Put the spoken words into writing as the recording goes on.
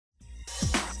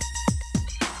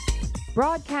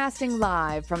Broadcasting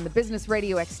live from the Business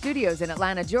Radio X studios in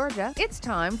Atlanta, Georgia, it's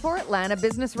time for Atlanta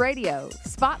Business Radio,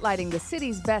 spotlighting the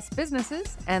city's best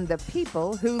businesses and the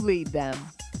people who lead them.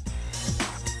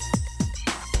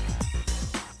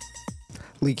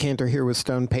 Lee Cantor here with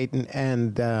Stone Payton.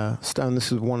 And Stone,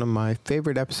 this is one of my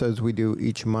favorite episodes we do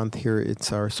each month here.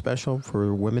 It's our special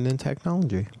for Women in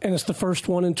Technology. And it's the first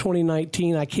one in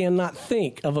 2019. I cannot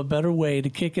think of a better way to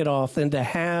kick it off than to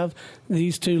have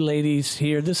these two ladies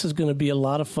here. This is going to be a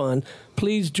lot of fun.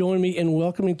 Please join me in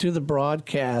welcoming to the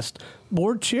broadcast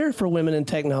Board Chair for Women in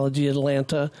Technology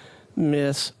Atlanta,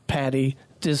 Miss Patty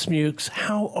Dismukes.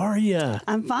 How are you?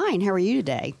 I'm fine. How are you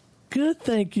today? Good,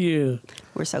 thank you.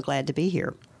 We're so glad to be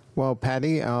here. Well,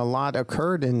 Patty, a lot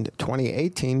occurred in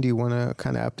 2018. Do you want to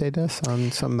kind of update us on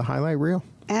some of the highlight reel?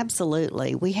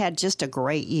 Absolutely. We had just a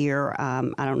great year.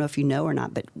 I don't know if you know or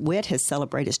not, but WIT has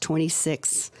celebrated its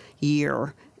 26th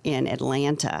year in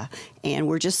Atlanta, and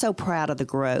we're just so proud of the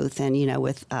growth. And, you know,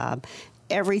 with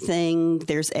everything,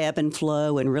 there's ebb and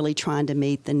flow and really trying to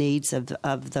meet the needs of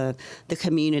the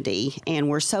community. And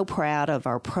we're so proud of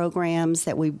our programs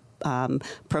that we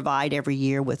provide every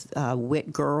year with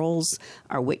WIT Girls,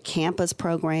 our WIT Campus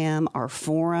program, our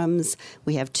forums.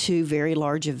 We have two very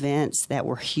large events that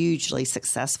were hugely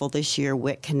successful this year,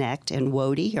 WIT Connect and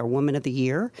WODI, our Woman of the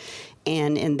Year.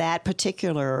 And in that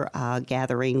particular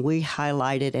gathering, we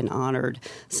highlighted and honored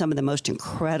some of the most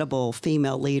incredible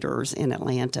female leaders in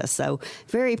Atlanta. So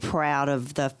very proud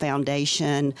of the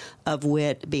foundation of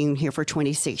WIT being here for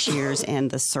 26 years and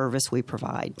the service we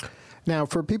provide. Now,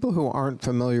 for people who aren't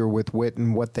familiar with WIT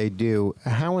and what they do,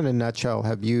 how in a nutshell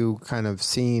have you kind of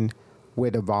seen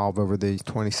WIT evolve over these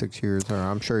 26 years? Or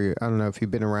I'm sure I don't know if you've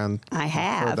been around I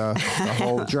have. for the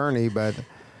whole journey, but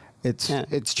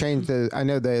it's changed. I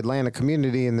know the Atlanta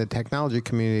community and the technology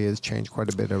community has changed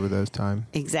quite a bit over those times.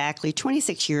 Exactly.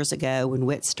 26 years ago when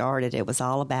WIT started, it was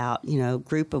all about, you know, a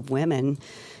group of women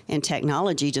in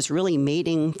technology just really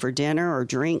meeting for dinner or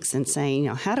drinks and saying, you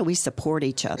know, how do we support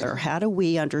each other? How do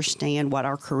we understand what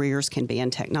our careers can be in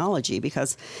technology?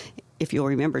 Because if you'll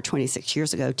remember, 26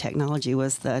 years ago, technology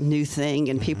was the new thing,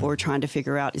 and people were trying to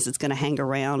figure out, is it going to hang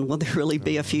around? Will there really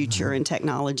be a future in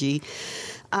technology?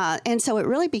 And so it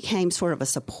really became sort of a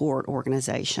support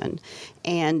organization.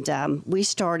 And we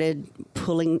started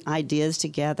pulling ideas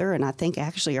together, and I think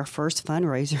actually our first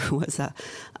fundraiser was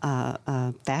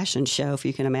a fashion show, if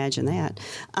you can imagine that.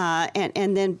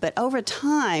 But over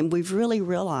time, we've really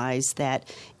realized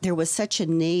that there was such a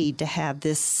need to have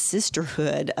this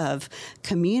sisterhood of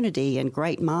community and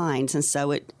great minds. And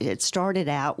so it started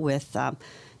out with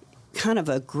kind of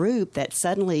a group that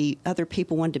suddenly other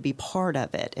people wanted to be part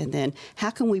of it. And then how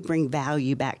can we bring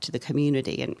value back to the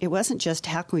community? And it wasn't just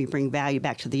how can we bring value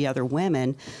back to the other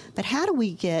women, but how do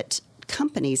we get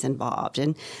companies involved?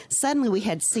 And suddenly we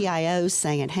had CIOs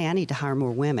saying, hey, I need to hire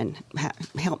more women.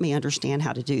 Help me understand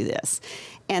how to do this.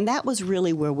 And that was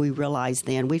really where we realized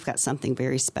then we've got something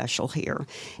very special here.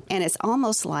 And it's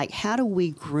almost like, how do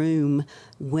we groom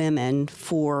women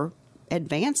for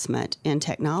advancement in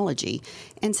technology?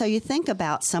 And so you think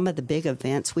about some of the big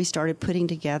events we started putting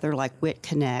together, like WIT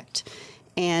Connect.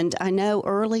 And I know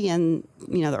early in,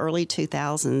 the early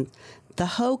 2000s, the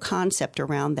whole concept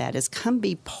around that is come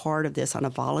be part of this on a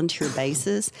volunteer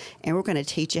basis, and we're going to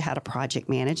teach you how to do project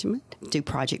management.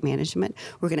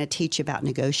 We're going to teach you about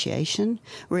negotiation.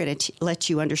 We're going to let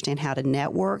you understand how to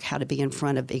network, how to be in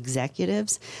front of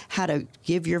executives, how to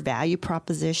give your value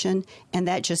proposition, and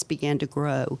that just began to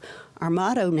grow. Our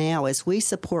motto now is we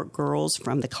support girls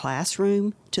from the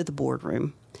classroom to the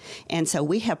boardroom. And so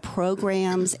we have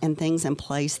programs and things in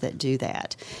place that do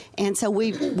that. And so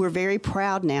we're very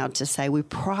proud now to say we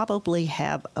probably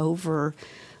have over,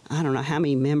 I don't know how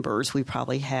many members we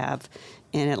probably have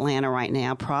in Atlanta right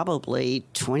now, probably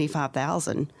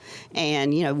 25,000.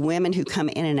 And, women who come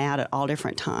in and out at all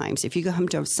different times. If you go home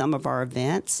to some of our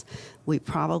events, we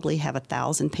probably have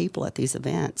 1,000 people at these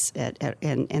events.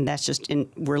 And that's just, and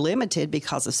we're limited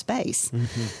because of space.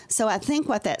 Mm-hmm. So I think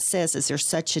what that says is there's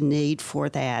such a need for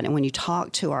that. And when you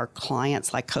talk to our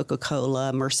clients like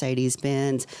Coca-Cola,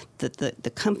 Mercedes-Benz,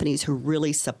 the companies who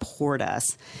really support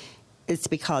us, it's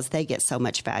because they get so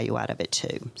much value out of it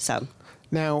too. So.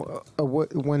 Now,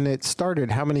 when it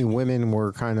started, how many women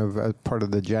were kind of a part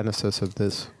of the genesis of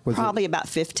this? Probably about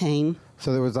 15.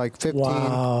 So there was like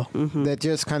 15 that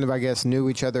just kind of, I guess, knew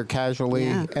each other casually,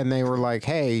 and they were like,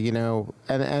 hey, and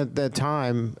at that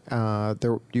time,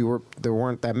 there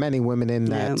weren't that many women in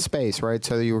that space, right?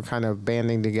 So you were kind of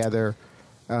banding together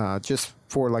just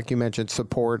for, like you mentioned,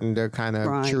 support and to kind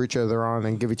of cheer each other on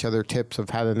and give each other tips of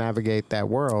how to navigate that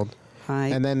world.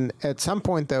 Right. And then at some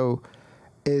point, though,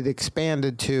 it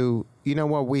expanded to, you know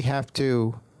what, we have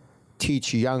to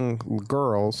teach young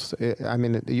girls. I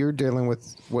mean, you're dealing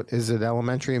with, what is it,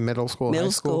 elementary, middle school, middle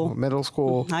high school, middle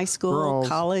school, high school, girls,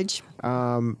 college,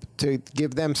 to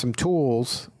give them some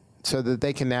tools so that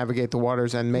they can navigate the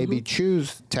waters and maybe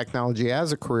choose technology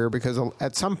as a career, because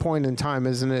at some point in time,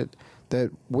 isn't it that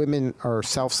women are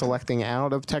self-selecting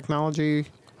out of technology?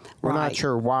 We're not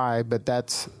sure why, but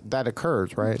that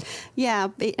occurs, right? Yeah,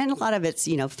 and a lot of it's,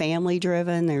 family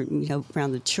driven. They're,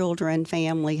 around the children,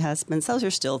 family, husbands. Those are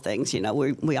still things,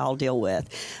 we all deal with.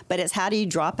 But it's how do you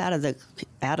drop out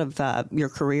of your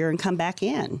career and come back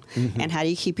in, and how do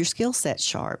you keep your skill set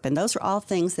sharp? And those are all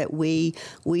things that we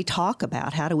talk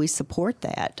about. How do we support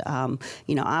that?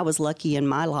 I was lucky in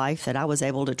my life that I was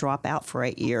able to drop out for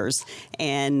 8 years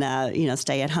and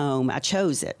stay at home. I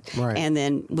chose it, and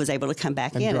then was able to come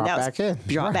back in.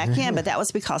 Drop back in, but that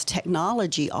was because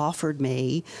technology offered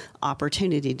me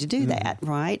opportunity to do that,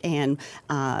 right? And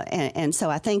so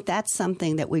I think that's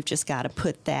something that we've just got to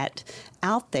put that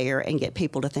out there and get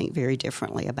people to think very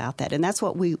differently about that. And that's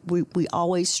what we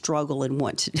always struggle and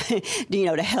want to,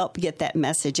 to help get that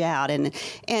message out. And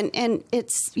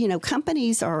it's,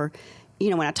 companies are,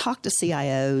 when I talk to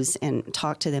CIOs and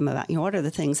talk to them about, what are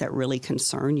the things that really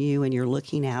concern you and you're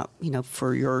looking out,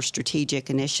 for your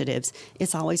strategic initiatives,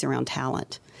 it's always around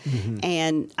talent.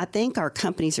 And I think our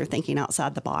companies are thinking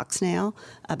outside the box now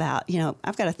about,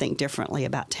 I've got to think differently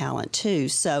about talent too.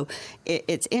 So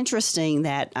it's interesting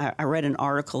that I read an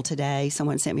article today.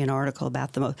 Someone sent me an article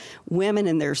about the women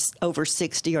in their over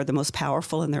 60 are the most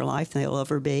powerful in their life they'll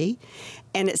ever be.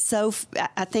 And it's so,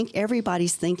 I think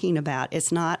everybody's thinking about,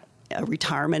 it's not a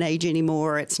retirement age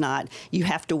anymore. It's not, you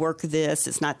have to work this.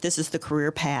 It's not, this is the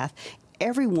career path.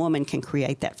 Every woman can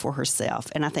create that for herself.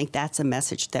 And I think that's a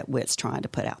message that WIT's trying to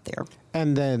put out there.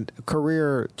 And then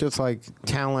career, just like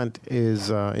talent is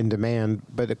in demand,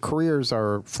 but careers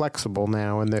are flexible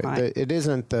now, and it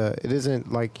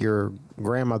isn't like your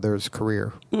grandmother's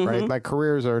career, right? Like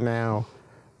careers are now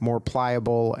more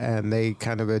pliable, and they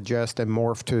kind of adjust and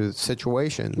morph to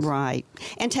situations. Right.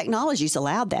 And technology's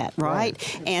allowed that, right?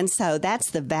 And so that's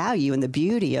the value and the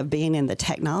beauty of being in the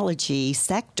technology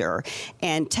sector.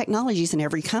 And technology's in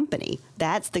every company.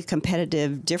 That's the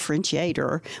competitive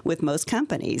differentiator with most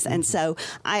companies. And so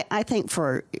I think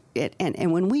for it,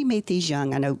 and when we meet these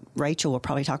young, I know Rachel will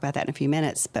probably talk about that in a few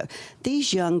minutes, but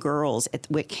these young girls at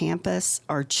WIT campus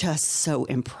are just so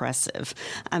impressive.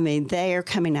 I mean, they are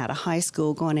coming out of high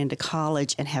school, going into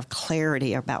college, and have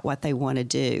clarity about what they want to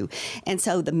do. And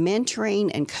so the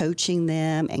mentoring and coaching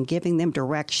them and giving them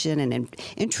direction and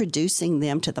introducing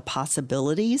them to the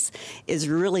possibilities is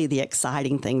really the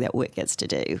exciting thing that WIT gets to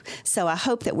do. So I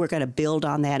hope that we're going to build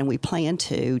on that, and we plan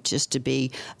to, just to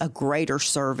be a greater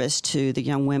service to the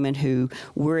young women who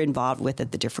we're involved with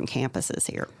at the different campuses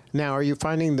here. Now, are you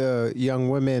finding the young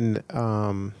women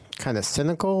kind of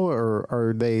cynical, or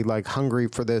are they like hungry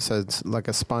for this as like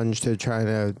a sponge to try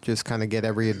to just kind of get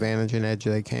every advantage and edge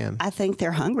they can? I think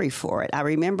they're hungry for it. I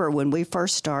remember when we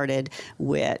first started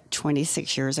WIT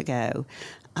 26 years ago,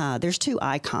 there's two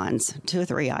or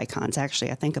three icons,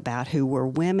 actually, I think about, who were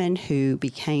women who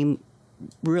became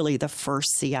really the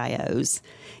first CIOs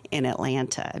in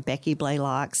Atlanta: Becky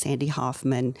Blaylock, Sandy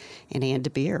Hoffman, and Ann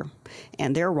DeBeer.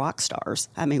 And they're rock stars.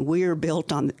 I mean, we're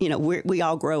built on, we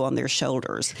all grow on their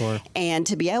shoulders. Sure. And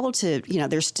to be able to,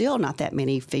 there's still not that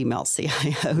many female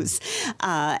CIOs,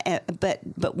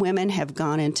 but women have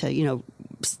gone into,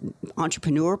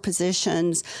 entrepreneur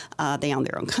positions. They own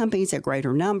their own companies at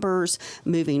greater numbers,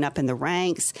 moving up in the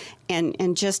ranks,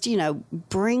 and just,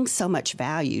 bring so much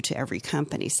value to every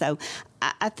company. So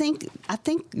I think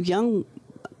young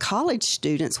college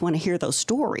students want to hear those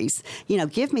stories.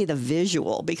 Give me the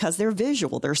visual, because they're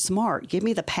visual, they're smart. Give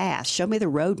me the path, show me the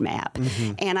roadmap.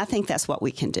 And I think that's what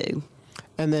we can do.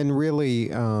 And then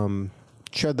really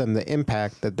show them the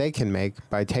impact that they can make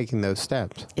by taking those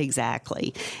steps.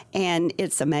 Exactly. And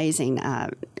it's amazing.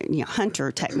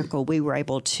 Hunter Technical, we were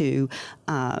able to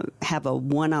have a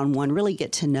one-on-one, really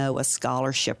get to know a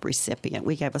scholarship recipient.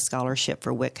 We gave a scholarship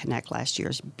for WIT Connect last year.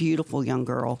 It's a beautiful young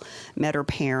girl. Met her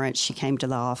parents. She came to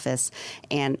the office,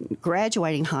 and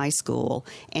graduating high school,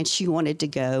 and she wanted to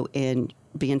go and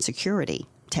be in security,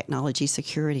 technology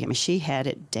security. I mean, she had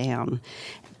it down.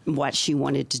 What she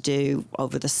wanted to do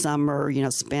over the summer,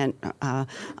 spent a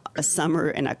summer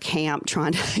in a camp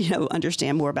trying to,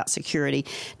 understand more about security,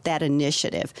 that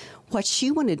initiative. What she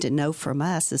wanted to know from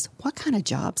us is, what kind of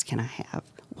jobs can I have?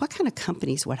 what kind of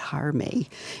companies would hire me?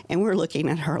 And we're looking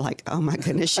at her like, oh my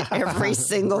goodness, every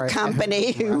single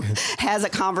company who has a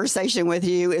conversation with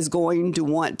you is going to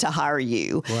want to hire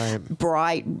you. Right.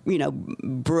 Bright,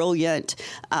 brilliant,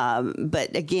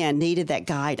 but again, needed that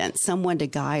guidance, someone to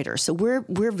guide her. So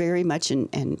we're very much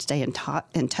and stay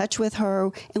in touch with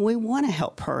her, and we want to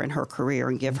help her in her career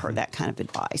and give her that kind of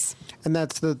advice. And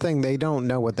that's the thing. They don't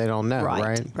know what they don't know,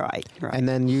 right? Right. And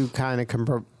then you kind of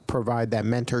can provide that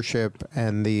mentorship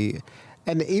and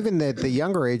even at the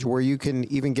younger age where you can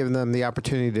even give them the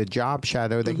opportunity to job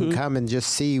shadow. They can come and just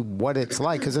see what it's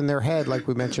like. Because in their head, like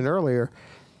we mentioned earlier,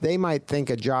 they might think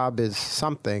a job is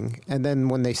something. And then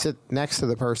when they sit next to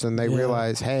the person, they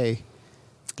realize, hey,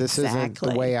 this isn't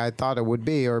the way I thought it would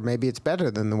be, or maybe it's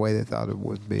better than the way they thought it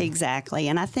would be. Exactly.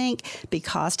 And I think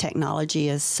because technology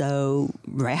is so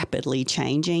rapidly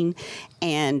changing,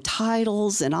 and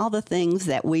titles and all the things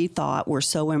that we thought were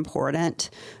so important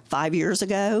 5 years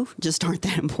ago just aren't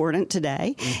that important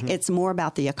today. It's more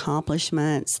about the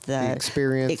accomplishments, the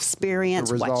experience,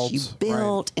 the results, what you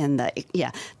built, and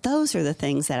those are the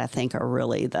things that I think are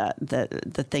really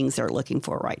the things they're looking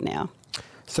for right now.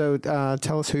 So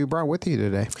tell us who you brought with you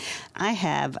today. I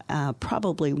have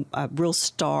probably a real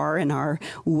star in our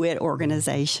WIT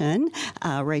organization,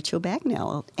 Rachel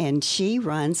Bagnell, and she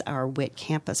runs our WIT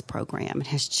campus program and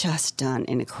has just done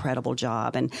an incredible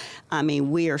job. And I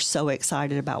mean, we are so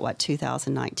excited about what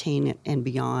 2019 and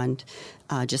beyond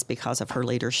just because of her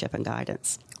leadership and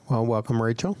guidance. Well, welcome,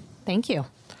 Rachel. Thank you.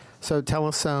 So tell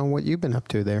us what you've been up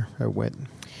to there at WIT.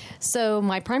 So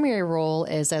my primary role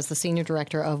is as the Senior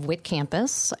Director of WIT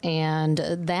Campus, and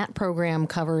that program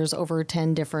covers over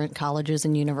 10 different colleges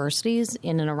and universities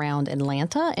in and around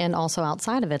Atlanta and also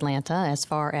outside of Atlanta as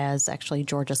far as actually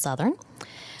Georgia Southern.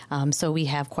 So we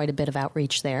have quite a bit of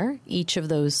outreach there. Each of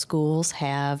those schools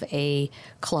have a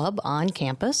club on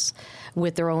campus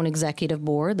with their own executive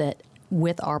board that,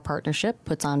 with our partnership,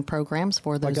 puts on programs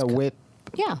for those. Like a WIT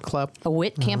club? A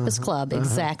WIT Campus Club,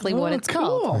 exactly what it's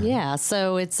called. Yeah,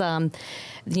 so it's,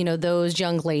 those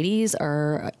young ladies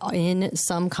are in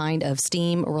some kind of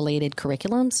STEAM-related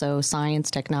curriculum, so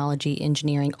science, technology,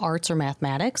 engineering, arts, or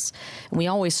mathematics. And we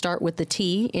always start with the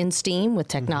T in STEAM with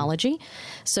technology,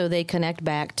 so they connect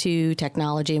back to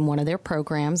technology in one of their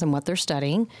programs and what they're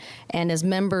studying. And as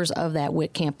members of that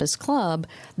WIT Campus Club,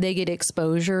 they get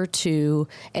exposure to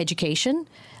education,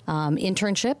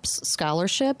 internships,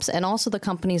 scholarships, and also the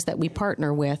companies that we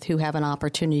partner with who have an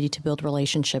opportunity to build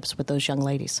relationships with those young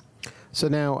ladies. So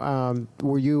now,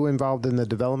 were you involved in the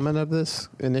development of this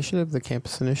initiative, the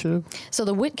campus initiative? So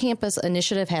the WIT Campus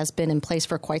initiative has been in place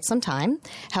for quite some time.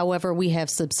 However, we have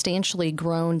substantially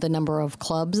grown the number of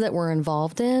clubs that we're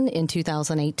involved in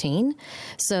 2018.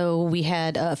 So we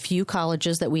had a few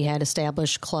colleges that we had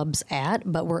established clubs at,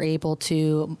 but we're able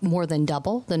to more than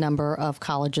double the number of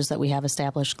colleges that we have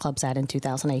established clubs at in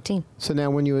 2018. So now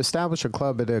when you establish a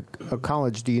club at a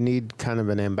college, do you need kind of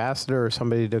an ambassador or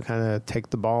somebody to kind of take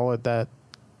the ball at that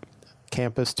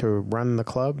campus to run the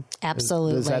club?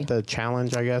 Absolutely. Is that the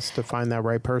challenge, I guess, to find that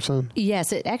right person?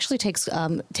 Yes, it actually takes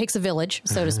a village,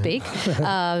 so to speak.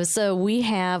 So we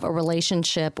have a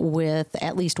relationship with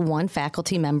at least one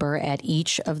faculty member at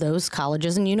each of those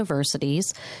colleges and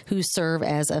universities who serve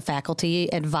as a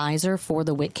faculty advisor for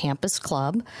the WIT Campus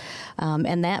Club.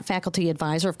 And that faculty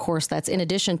advisor, of course, that's in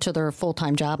addition to their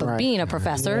full-time job of being a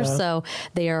professor. Yeah. So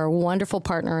they are a wonderful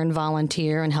partner and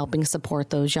volunteer in helping support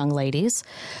those young ladies.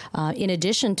 In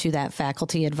addition to that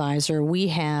faculty advisor, we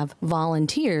have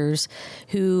volunteers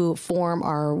who form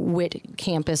our WIT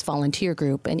Campus volunteer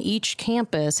group, and each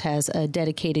campus has a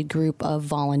dedicated group of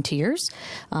volunteers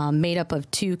made up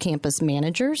of 2 campus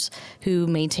managers who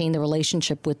maintain the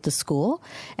relationship with the school,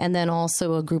 and then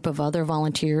also a group of other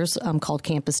volunteers called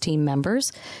campus team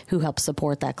members who help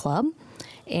support that club.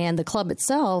 And the club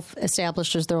itself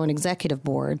establishes their own executive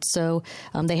board. So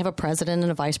they have a president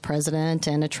and a vice president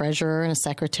and a treasurer and a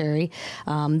secretary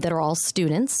that are all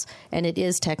students. And it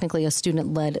is technically a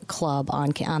student-led club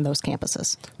on those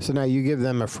campuses. So now you give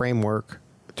them a framework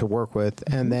to work with,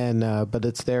 and then but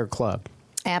it's their club.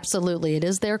 Absolutely. It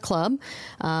is their club.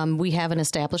 We have an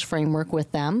established framework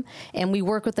with them, and we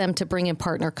work with them to bring in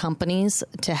partner companies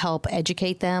to help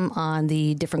educate them on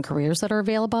the different careers that are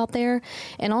available out there,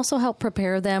 and also help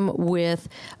prepare them with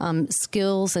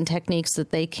skills and techniques that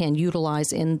they can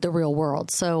utilize in the real world.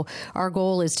 So our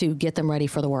goal is to get them ready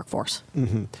for the workforce.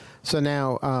 Mm-hmm. So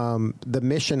now the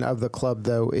mission of the club,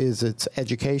 though, is it's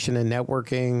education and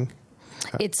networking.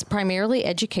 It's primarily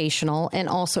educational and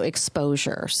also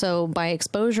exposure. So by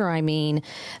exposure, I mean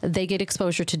they get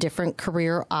exposure to different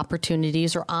career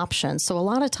opportunities or options. So a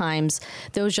lot of times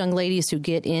those young ladies who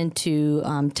get into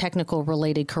technical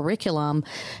related curriculum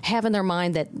have in their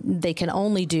mind that they can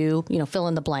only do, fill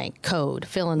in the blank, code,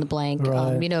 fill in the blank,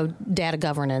 right. Data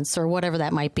governance or whatever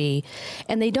that might be.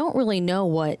 And they don't really know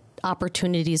what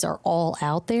opportunities are all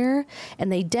out there,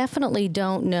 and they definitely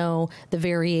don't know the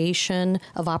variation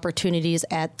of opportunities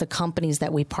at the companies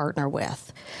that we partner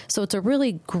with. So it's a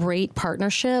really great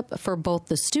partnership for both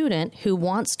the student who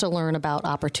wants to learn about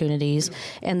opportunities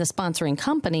and the sponsoring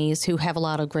companies who have a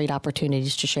lot of great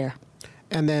opportunities to share.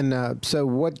 And then, so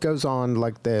what goes on,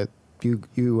 like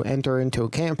you enter into a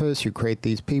campus, you create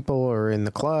these people or in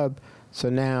the club. So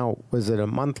now, was it a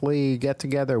monthly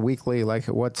get-together, weekly? Like,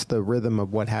 what's the rhythm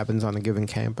of what happens on a given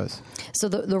campus? So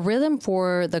the rhythm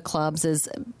for the clubs is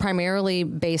primarily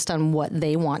based on what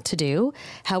they want to do.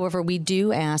 However, we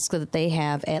do ask that they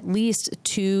have at least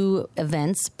 2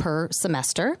 events per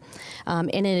semester. And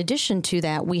in addition to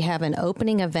that, we have an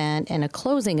opening event and a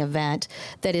closing event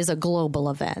that is a global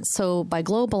event. So by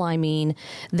global, I mean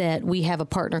that we have a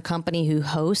partner company who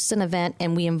hosts an event,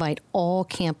 and we invite all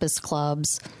campus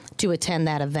clubs to attend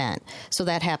that event. So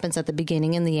that happens at the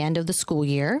beginning and the end of the school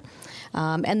year.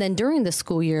 And then during the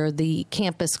school year, the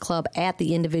campus club at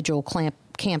the individual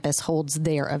campus holds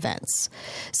their events.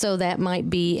 So that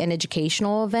might be an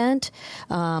educational event.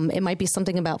 It might be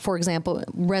something about, for example,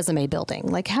 resume building.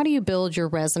 Like, how do you build your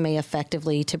resume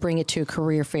effectively to bring it to a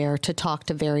career fair, to talk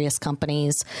to various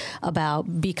companies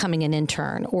about becoming an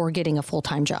intern or getting a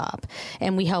full-time job?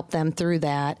 And we help them through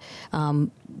that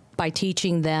by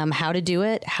teaching them how to do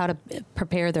it, how to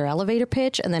prepare their elevator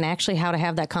pitch, and then actually how to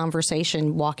have that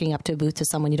conversation walking up to a booth to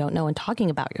someone you don't know and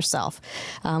talking about yourself,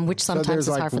 which sometimes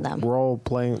is hard for them. Role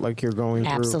playing, like you're going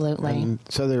through. Absolutely. And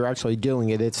so they're actually doing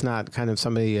it. It's not kind of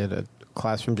somebody at a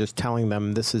classroom just telling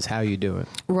them this is how you do it.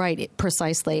 Right,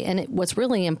 precisely. And what's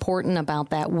really important about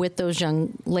that with those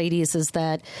young ladies is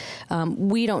that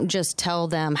we don't just tell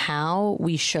them how,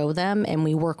 we show them and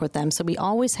we work with them. So we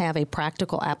always have a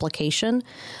practical application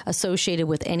associated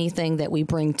with anything that we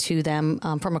bring to them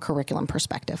from a curriculum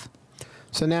perspective.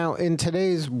 So now in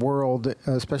today's world,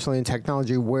 especially in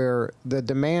technology, where the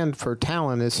demand for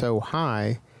talent is so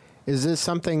high, is this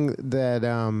something that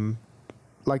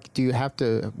do you have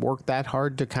to work that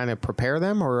hard to kind of prepare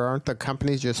them, or aren't the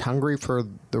companies just hungry for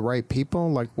the right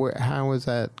people? Like, how does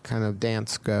that kind of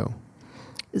dance go?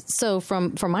 So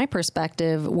from my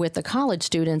perspective with the college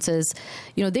students is,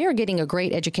 they are getting a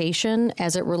great education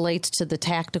as it relates to the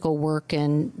tactical work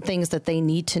and things that they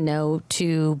need to know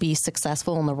to be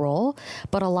successful in the role.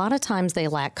 But a lot of times they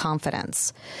lack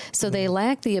confidence. So they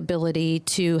lack the ability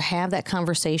to have that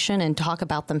conversation and talk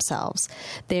about themselves.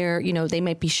 They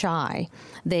might be shy.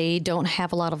 They don't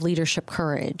have a lot of leadership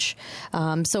courage.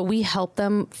 So we help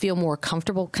them feel more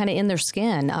comfortable kind of in their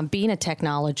skin, being a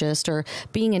technologist or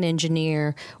being an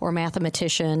engineer or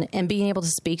mathematician, and being able to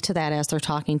speak to that as they're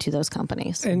talking to those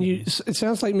companies. And it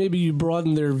sounds like maybe you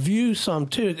broaden their view some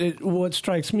too. What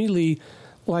strikes me, Lee,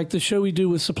 like the show we do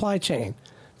with supply chain.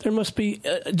 There must be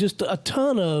just a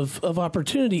ton of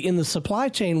opportunity in the supply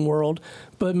chain world,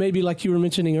 but maybe like you were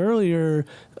mentioning earlier,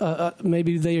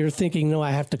 maybe they are thinking, no,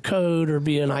 I have to code or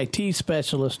be an IT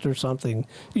specialist or something.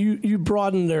 You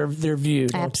broaden their view.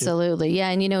 Absolutely. Yeah.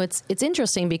 And, it's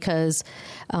interesting because,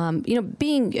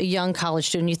 being a young college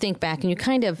student, you think back and you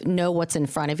kind of know what's in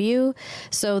front of you.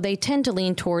 So they tend to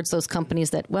lean towards those companies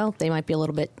that, well, they might be a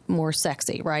little bit more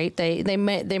sexy, right? They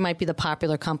might be the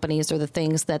popular companies or the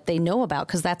things that they know about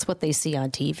because that's what they see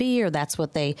on TV or that's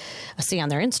what they see on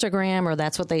their Instagram or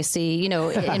that's what they see,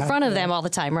 in front of them all the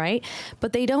time, right?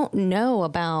 But they don't know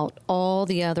about all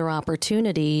the other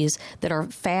opportunities that our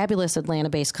fabulous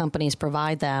Atlanta-based companies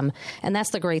provide them. And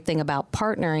that's the great thing about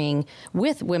partnering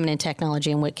with Women in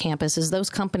Technology and WIC Campus is those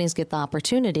companies get the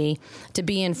opportunity to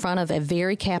be in front of a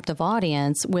very captive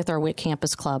audience with our WIC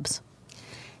Campus clubs.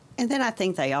 And then I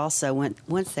think they also,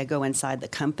 once they go inside the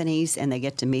companies and they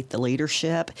get to meet the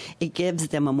leadership, it gives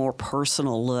them a more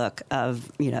personal look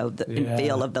of, the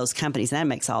feel of those companies. And that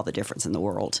makes all the difference in the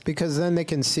world. Because then they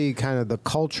can see kind of the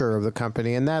culture of the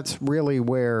company. And that's really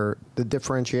where the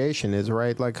differentiation is,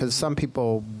 right? Like, because some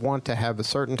people want to have a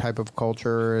certain type of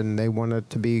culture and they want it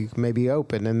to be maybe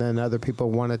open. And then other people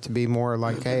want it to be more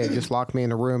like, hey, just lock me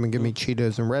in a room and give me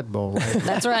Cheetos and Red Bull. Right?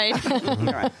 That's right.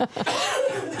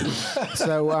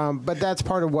 So, but that's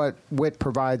part of what WIT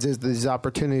provides is these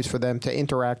opportunities for them to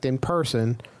interact in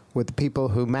person with the people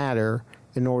who matter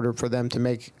in order for them to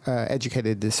make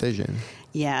educated decision.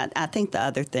 Yeah, I think the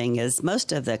other thing is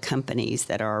most of the companies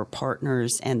that are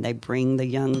partners and they bring the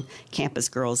young campus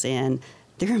girls in,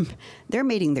 they're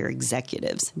meeting their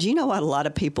executives. Do you know what a lot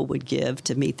of people would give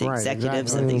to meet the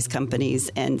executives of these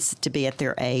companies and to be at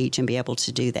their age and be able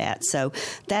to do that? So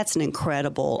that's an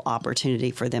incredible opportunity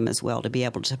for them as well to be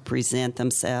able to present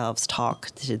themselves,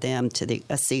 talk to them, to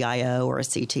a CIO or a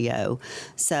CTO.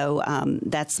 So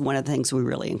that's one of the things we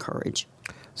really encourage.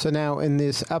 So now in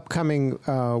this upcoming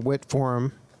WIT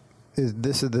Forum,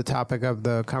 this is the topic of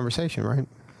the conversation, right?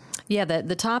 Yeah,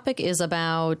 the topic is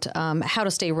about how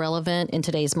to stay relevant in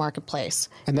today's marketplace.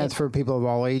 And that's for people of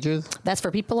all ages? That's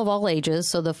for people of all ages.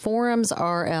 So the forums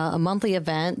are a monthly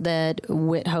event that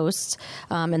WIT hosts.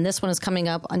 And this one is coming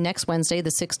up on next Wednesday,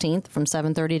 the 16th, from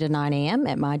 7:30 to 9 a.m.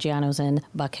 at Maggiano's in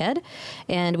Buckhead.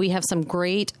 And we have some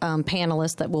great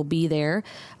panelists that will be there.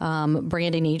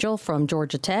 Brandon Egel from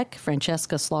Georgia Tech,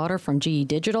 Francesca Slaughter from GE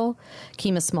Digital,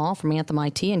 Kima Small from Anthem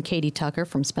IT, and Katie Tucker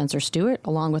from Spencer Stewart,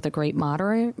 along with a great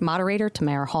moderator,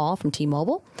 Tamara Hall from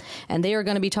T-Mobile, and they are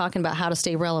going to be talking about how to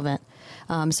stay relevant.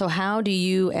 So how do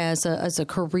you, as a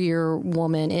career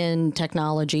woman in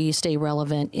technology, stay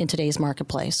relevant in today's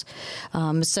marketplace?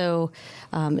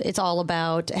 It's all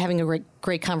about having a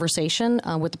great conversation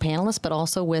with the panelists, but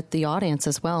also with the audience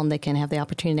as well, and they can have the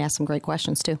opportunity to ask some great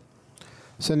questions too.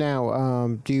 So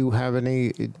now, do you have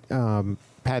any,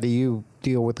 Patty, you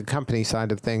deal with the company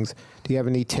side of things. Do you have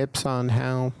any tips on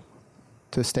how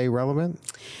to stay relevant?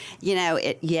 You know,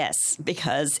 yes,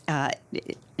 because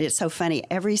it's so funny.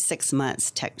 Every 6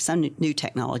 months, some new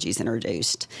technology is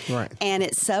introduced. Right. And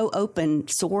it's so open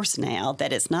source now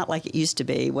that it's not like it used to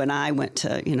be when I went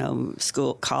to,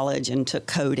 college and took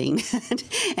coding.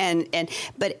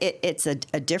 But it's a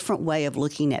different way of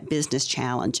looking at business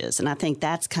challenges. And I think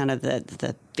that's kind of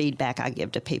the feedback I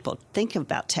give to people. Think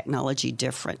about technology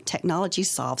different. Technology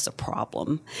solves a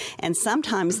problem. And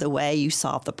sometimes the way you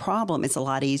solve the problem is a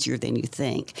lot easier than you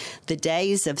think. The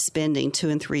days of spending 2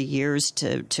 and 3 years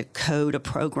to code a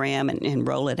program and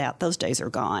roll it out, those days are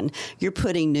gone. You're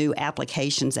putting new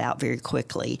applications out very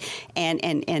quickly.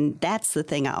 And that's the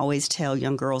thing I always tell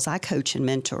young girls I coach and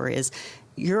mentor is,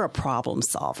 you're a problem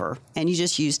solver, and you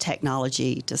just use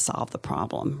technology to solve the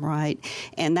problem, right?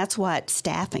 And that's what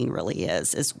staffing really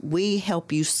is we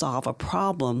help you solve a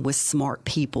problem with smart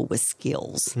people with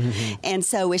skills. Mm-hmm. And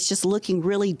so it's just looking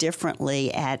really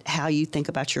differently at how you think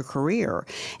about your career.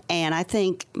 And I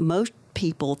think most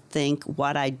people think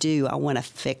what I do, I want to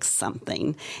fix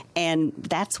something. And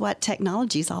that's what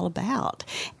technology is all about.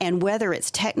 And whether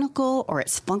it's technical or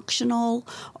it's functional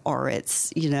or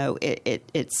it's,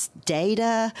 it's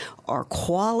data or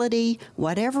quality,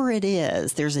 whatever it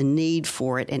is, there's a need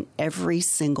for it in every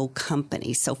single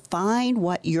company. So find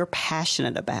what you're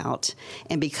passionate about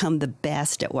and become the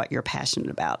best at what you're passionate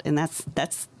about. And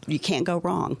that's you can't go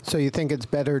wrong. So you think it's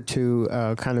better to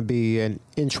kind of be an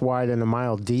inch wide and a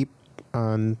mile deep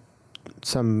on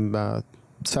some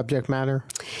subject matter?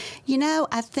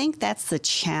 I think that's the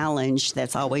challenge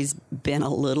that's always been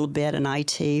a little bit in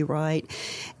IT, right?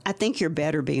 I think you're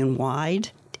better being wide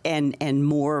and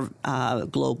more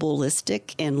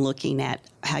globalistic in looking at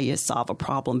how you solve a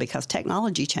problem because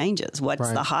technology changes.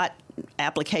 What's the hot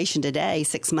application today,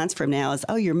 6 months from now, is,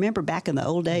 you remember back in the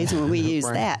old days when we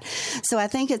used that. So I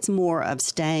think it's more of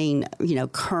staying,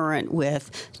 current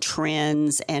with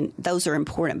trends, and those are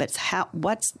important. But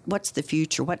what's the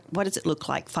future? What does it look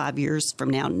like 5 years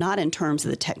from now? Not in terms of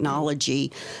the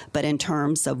technology, but in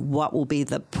terms of what will be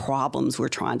the problems we're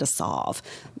trying to solve.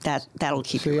 That'll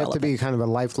keep you relevant. So you have to be kind of a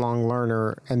lifelong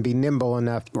learner and be nimble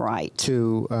enough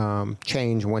to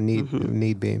change when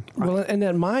need be. Well, and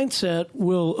that mindset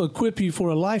will equip you for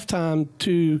a lifetime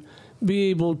to be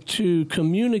able to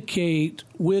communicate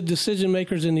with decision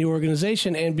makers in the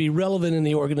organization and be relevant in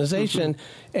the organization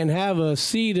and have a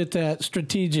seat at that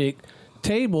strategic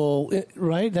table,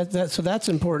 right? So that's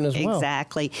important as well.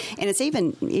 Exactly. And it's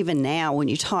even now when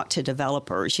you talk to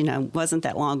developers, wasn't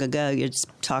that long ago you just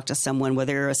talk to someone where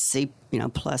they're a C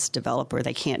plus developer,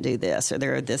 they can't do this, or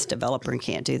they're this developer and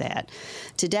can't do that.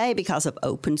 Today, because of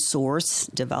open source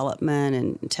development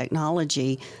and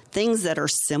technology, things that are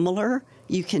similar,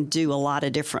 you can do a lot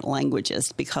of different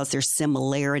languages because there's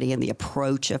similarity in the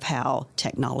approach of how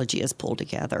technology is pulled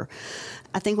together.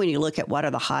 I think when you look at what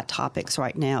are the hot topics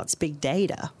right now, it's big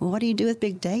data. Well, what do you do with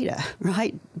big data,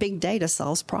 right? Big data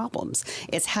solves problems.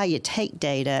 It's how you take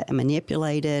data and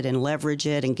manipulate it and leverage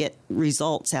it and get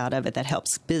results out of it that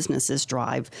helps businesses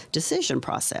drive decision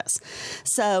process.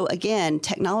 So again,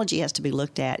 technology has to be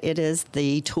looked at. It is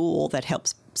the tool that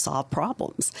helps solve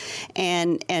problems.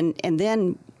 And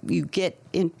then you get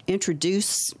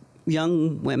introduce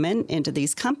young women into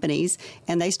these companies,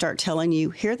 and they start telling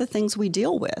you, here are the things we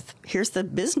deal with. Here's the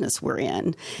business we're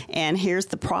in, and here's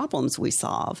the problems we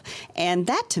solve. And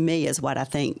that, to me, is what I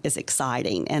think is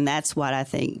exciting, and that's what I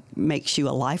think makes you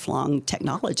a lifelong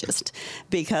technologist,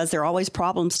 because there are always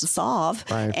problems to solve,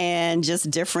 right, and just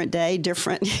different day,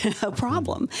 different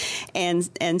problem. And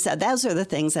so those are the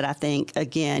things that I think,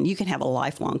 again, you can have a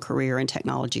lifelong career in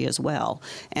technology as well.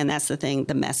 And that's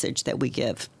the message that we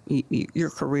give. Your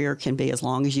career can be as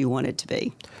long as you want it to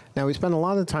be. Now, we spent a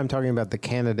lot of time talking about the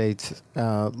candidates.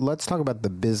 Let's talk about the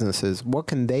businesses. What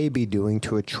can they be doing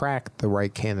to attract the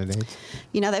right candidates?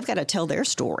 They've got to tell their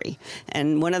story.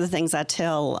 And one of the things I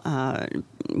tell,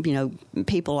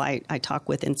 people I talk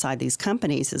with inside these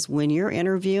companies is when you're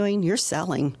interviewing, you're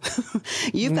selling.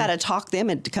 You've got to talk them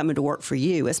into coming to work for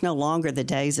you. It's no longer the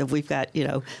days of we've got,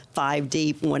 5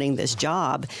 deep wanting this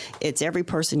job. It's every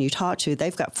person you talk to,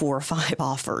 they've got 4 or 5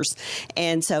 offers.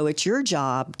 And so it's your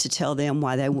job to tell them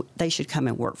why they should come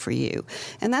and work for you.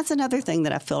 And that's another thing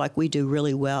that I feel like we do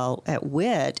really well at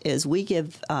WIT is we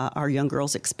give our young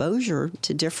girls exposure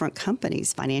to different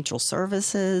companies, financial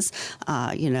services,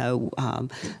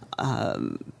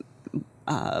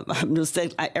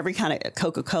 every kind of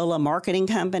Coca-Cola marketing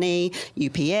company,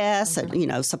 UPS,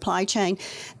 supply chain.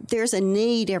 There's a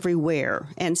need everywhere.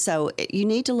 And so you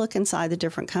need to look inside the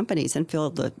different companies and feel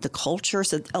the culture.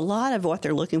 So a lot of what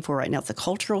they're looking for right now is the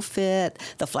cultural fit,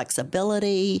 the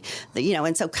flexibility,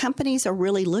 and so companies are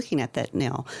really looking at that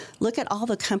now. Look at all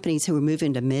the companies who are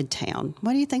moving to Midtown.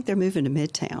 Why do you think they're moving to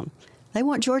Midtown? They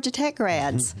want Georgia Tech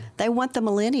grads. They want the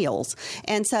millennials.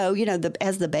 And so,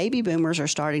 as the baby boomers are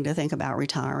starting to think about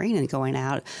retiring and going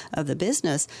out of the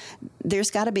business,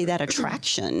 there's got to be that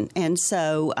attraction. And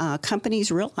so companies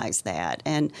realize that.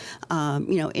 And,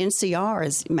 NCR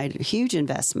has made a huge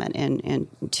investment in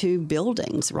 2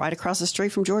 buildings right across the street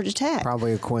from Georgia Tech.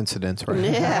 Probably a coincidence, right?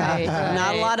 Yeah. Right.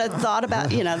 Not a lot of thought about,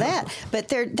 that. But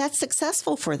that's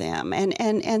successful for them.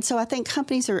 And so I think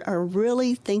companies are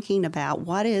really thinking about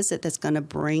what is it that's going to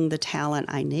bring the talent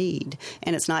I need.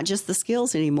 And it's not just the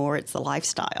skills anymore, it's the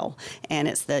lifestyle. And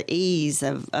it's the ease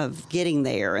of getting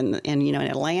there. And in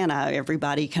Atlanta,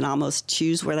 everybody can almost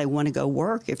choose where they want to go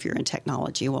work if you're in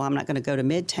technology. Well, I'm not going to go to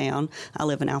Midtown. I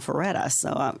live in Alpharetta.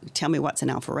 So tell me what's in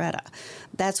Alpharetta.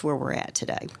 That's where we're at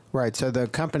today. Right. So the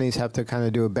companies have to kind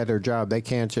of do a better job. They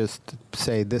can't just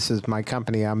say, this is my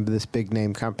company, I'm this big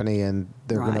name company, and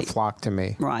they're going to flock to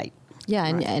me. Right. Yeah,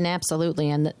 and absolutely.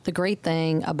 And the great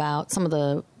thing about some of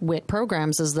the WIT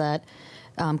programs is that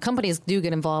companies do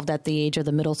get involved at the age of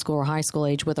the middle school or high school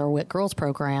age with our WIT Girls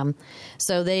program.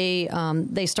 So they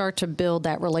start to build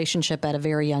that relationship at a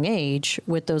very young age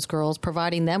with those girls,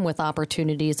 providing them with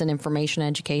opportunities and information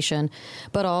education,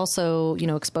 but also,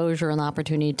 exposure and the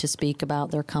opportunity to speak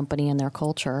about their company and their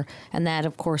culture. And that,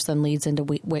 of course, then leads into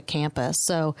WIT Campus.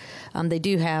 So they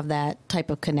do have that type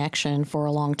of connection for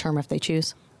a long term if they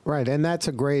choose. Right, and that's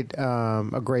a great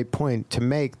point to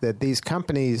make, that these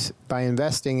companies, by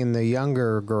investing in the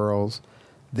younger girls,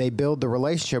 they build the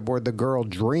relationship where the girl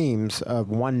dreams of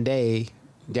one day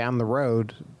down the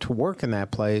road to work in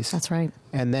that place. That's right.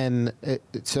 And then,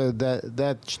 that's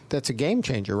a game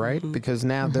changer, right? Mm-hmm. Because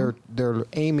now they're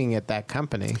aiming at that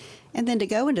company. And then to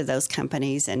go into those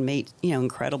companies and meet,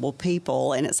 incredible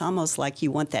people, and it's almost like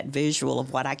you want that visual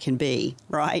of what I can be,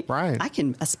 right? Right. I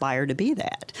can aspire to be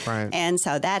that. Right. And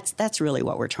so that's really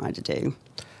what we're trying to do.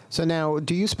 So now,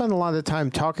 do you spend a lot of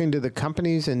time talking to the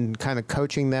companies and kind of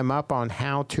coaching them up on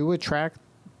how to attract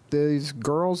these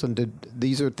girls? And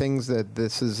these are things that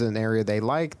this is an area they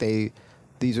like.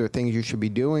 These are things you should be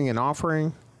doing and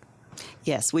offering.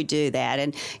 Yes, we do that,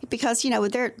 and because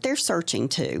they're searching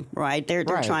too, right? They're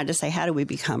right. Trying to say, how do we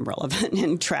become relevant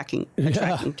in attracting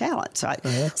talent? Right?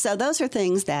 Uh-huh. So those are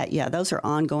things that those are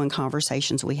ongoing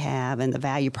conversations we have, and the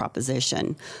value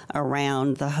proposition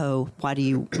around the whole why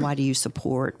do you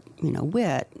support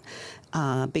WIT.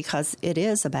 Because it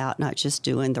is about not just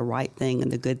doing the right thing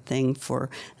and the good thing for,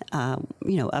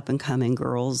 up-and-coming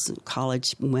girls,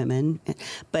 college women,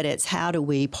 but it's how do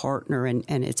we partner, and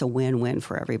it's a win-win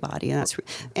for everybody.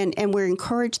 And we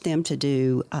encourage them to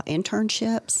do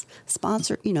internships,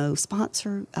 sponsor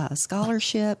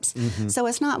scholarships. Mm-hmm. So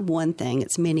it's not one thing;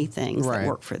 it's many things that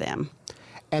work for them.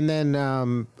 And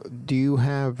then, do you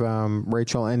have,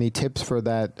 Rachel, any tips for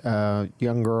that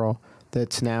young girl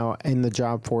that's now in the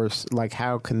job force? Like,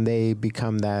 how can they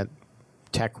become that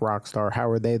tech rock star? How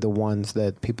are they the ones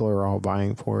that people are all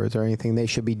vying for? Is there anything they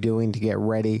should be doing to get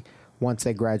ready once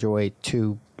they graduate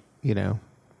to,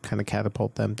 kind of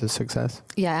catapult them to success?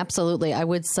 Yeah, absolutely. I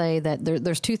would say that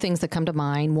there's two things that come to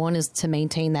mind. One is to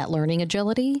maintain that learning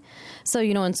agility. So,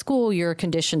 in school, you're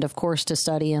conditioned, of course, to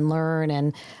study and learn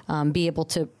and be able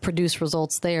to produce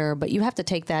results there. But you have to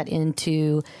take that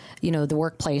into, the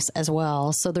workplace as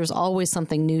well. So there's always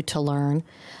something new to learn.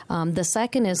 The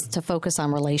second is to focus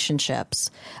on relationships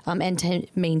and to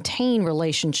maintain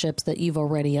relationships that you've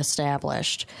already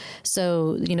established.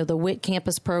 So, the WIT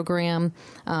Campus program,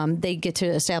 they get to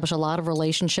establish a lot of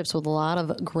relationships with a lot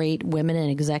of great women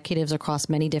and executives across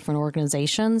many different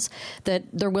organizations that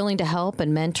they're willing to help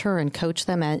and mentor and coach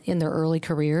them in their early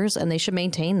careers, and they should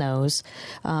maintain those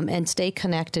and stay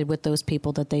connected with those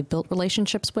people that they've built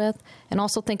relationships with, and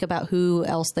also think about who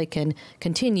else they can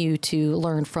continue to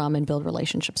learn from and build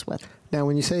relationships with. Now,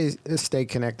 when you say stay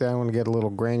connected, I want to get a little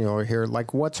granular here.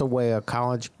 Like, what's a way a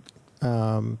college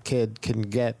kid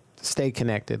can stay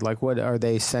connected? Like, what are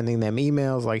they sending them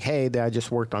emails like, hey, I just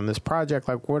worked on this project?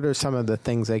 Like, what are some of the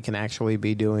things they can actually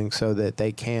be doing so that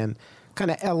they can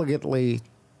kind of elegantly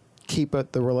keep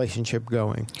the relationship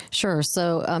going? Sure.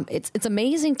 So it's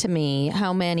amazing to me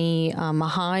how many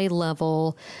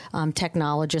high-level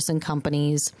technologists and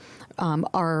companies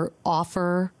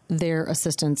offer their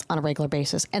assistance on a regular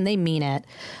basis, and they mean it.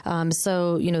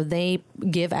 So, they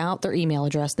give out their email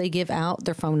address, they give out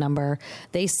their phone number,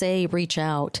 they say reach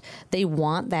out, they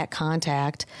want that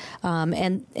contact,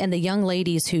 and the young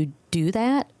ladies who do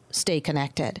that stay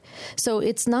connected. So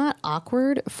it's not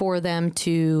awkward for them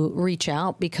to reach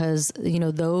out because,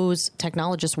 those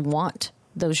technologists want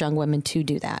those young women to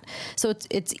do that. So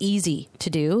it's easy to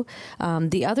do.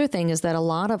 The other thing is that a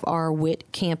lot of our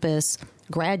WIT Campus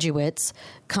graduates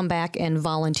come back and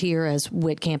volunteer as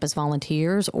WIT Campus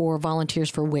volunteers or volunteers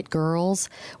for WIT Girls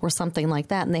or something like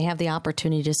that, and they have the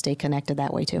opportunity to stay connected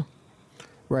that way too.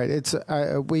 Right. It's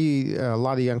a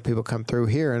lot of young people come through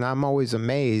here, and I'm always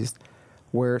amazed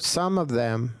where some of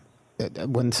them,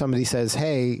 when somebody says,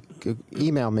 hey,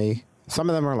 email me, some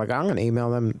of them are like, I'm going to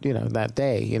email them, that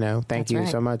day, thank That's you right.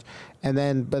 so much. And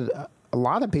then, but a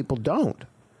lot of people don't.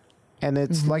 And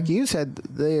it's like you said,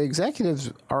 the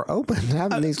executives are open to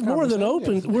having these more than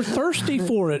conversations. open. We're thirsty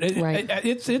for it. Right.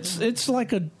 It's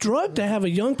like a drug to have a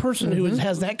young person who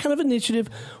has that kind of initiative,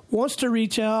 wants to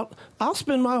reach out. I'll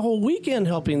spend my whole weekend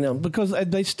helping them because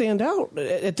they stand out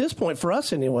at this point for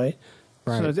us anyway.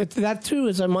 Right. So that too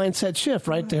is a mindset shift,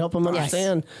 right? To help them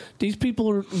understand these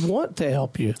people want to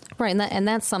help you, right? And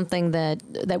that's something that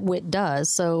WIT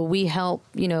does. So we help,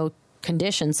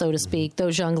 condition, so to speak,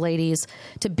 those young ladies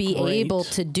to be able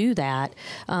to do that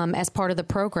as part of the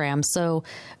program. So,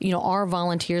 our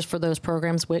volunteers for those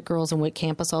programs, WIT Girls and WIT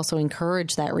Campus, also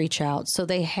encourage that reach out. So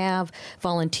they have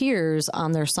volunteers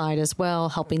on their side as well,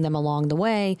 helping them along the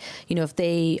way. If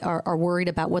they are worried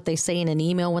about what they say in an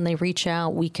email when they reach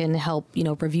out, we can help,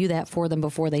 review that for them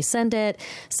before they send it.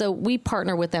 So we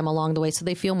partner with them along the way so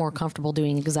they feel more comfortable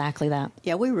doing exactly that.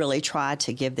 Yeah, we really try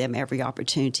to give them every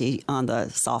opportunity on the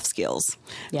soft skills.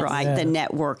 Yes. Right? Yeah. The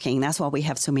networking. That's why we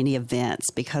have so many events,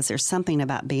 because there's something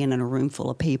about being in a room full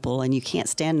of people and you can't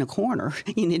stand in a corner.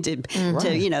 You need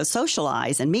to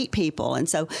socialize and meet people. And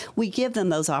so we give them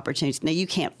those opportunities. Now, you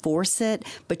can't force it,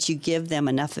 but you give them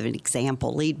enough of an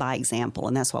example, lead by example.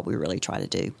 And that's what we really try to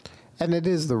do. And it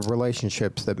is the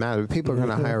relationships that matter. People are going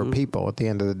to hire people at the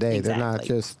end of the day. Exactly. They're not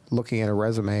just looking at a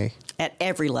resume. At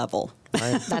every level.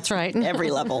 Right? That's right.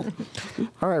 Every level.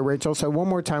 All right, Rachel. So one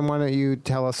more time, why don't you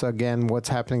tell us again what's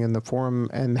happening in the forum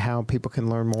and how people can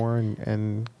learn more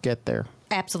and get there?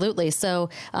 Absolutely. So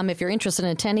if you're interested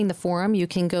in attending the forum, you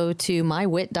can go to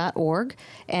mywit.org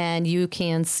and you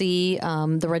can see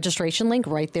the registration link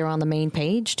right there on the main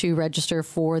page to register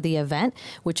for the event,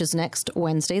 which is next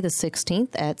Wednesday, the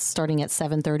 16th, starting at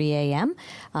 7:30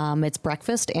 a.m. It's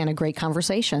breakfast and a great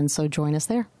conversation, so join us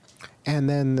there. And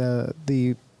then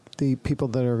the people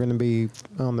that are going to be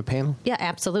on the panel? Yeah,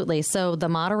 absolutely. So the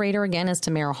moderator, again, is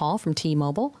Tamara Hall from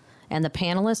T-Mobile, and the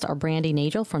panelists are Brandy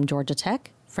Nagel from Georgia Tech,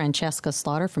 Francesca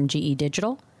Slaughter from GE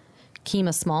Digital,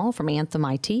 Kima Small from Anthem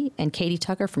IT, and Katie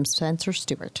Tucker from Spencer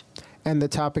Stewart. And the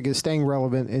topic is staying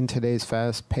relevant in today's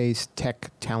fast-paced tech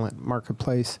talent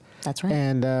marketplace. That's right.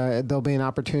 And there'll be an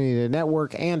opportunity to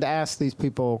network and ask these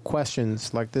people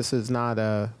questions. Like, this is not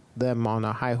them on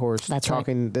a high horse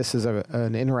talking. Right. This is an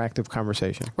interactive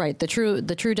conversation. Right. The true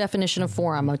definition of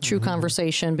forum, a true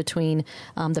conversation between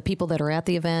the people that are at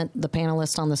the event, the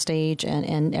panelists on the stage,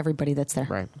 and everybody that's there.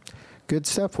 Right. Good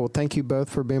stuff. Well, thank you both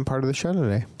for being part of the show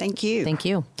today. Thank you. Thank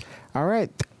you. All right.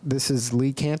 This is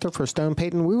Lee Cantor for Stone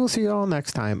Payton. We will see you all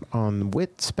next time on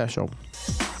WIT Special.